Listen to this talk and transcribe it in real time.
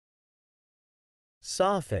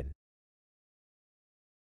Soften.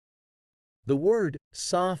 The word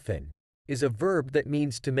soften is a verb that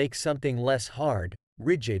means to make something less hard,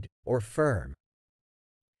 rigid, or firm.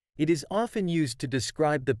 It is often used to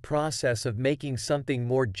describe the process of making something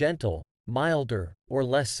more gentle, milder, or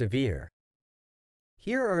less severe.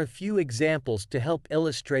 Here are a few examples to help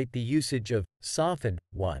illustrate the usage of soften.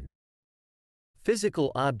 1.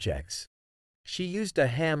 Physical objects. She used a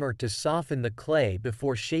hammer to soften the clay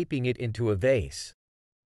before shaping it into a vase.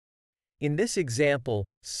 In this example,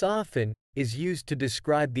 soften is used to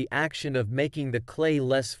describe the action of making the clay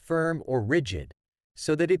less firm or rigid,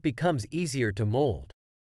 so that it becomes easier to mold.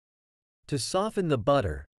 To soften the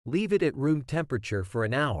butter, leave it at room temperature for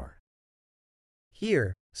an hour.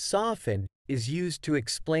 Here, soften is used to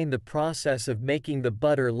explain the process of making the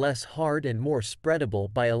butter less hard and more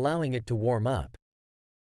spreadable by allowing it to warm up.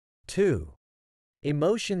 2.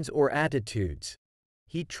 Emotions or attitudes.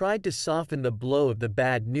 He tried to soften the blow of the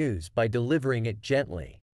bad news by delivering it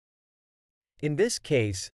gently. In this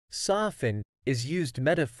case, soften is used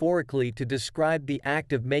metaphorically to describe the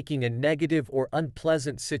act of making a negative or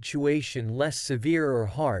unpleasant situation less severe or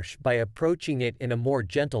harsh by approaching it in a more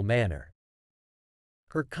gentle manner.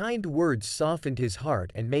 Her kind words softened his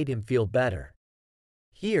heart and made him feel better.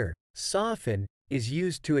 Here, soften is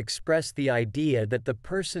used to express the idea that the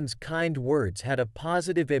person's kind words had a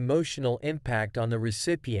positive emotional impact on the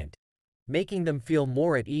recipient, making them feel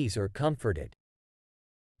more at ease or comforted.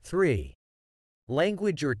 3.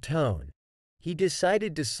 Language or tone. He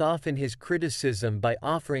decided to soften his criticism by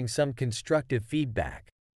offering some constructive feedback.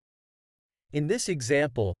 In this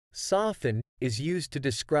example, soften is used to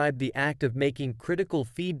describe the act of making critical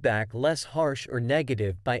feedback less harsh or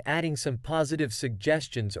negative by adding some positive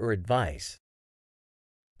suggestions or advice.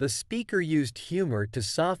 The speaker used humor to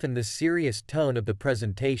soften the serious tone of the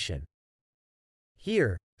presentation.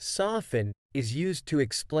 Here, soften is used to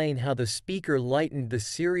explain how the speaker lightened the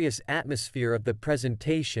serious atmosphere of the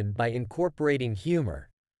presentation by incorporating humor,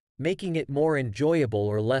 making it more enjoyable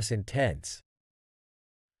or less intense.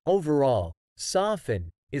 Overall, soften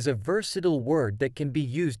is a versatile word that can be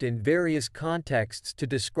used in various contexts to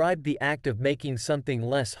describe the act of making something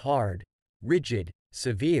less hard, rigid,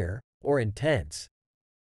 severe, or intense.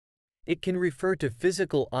 It can refer to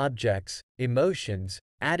physical objects, emotions,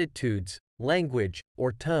 attitudes, language,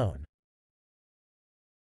 or tone.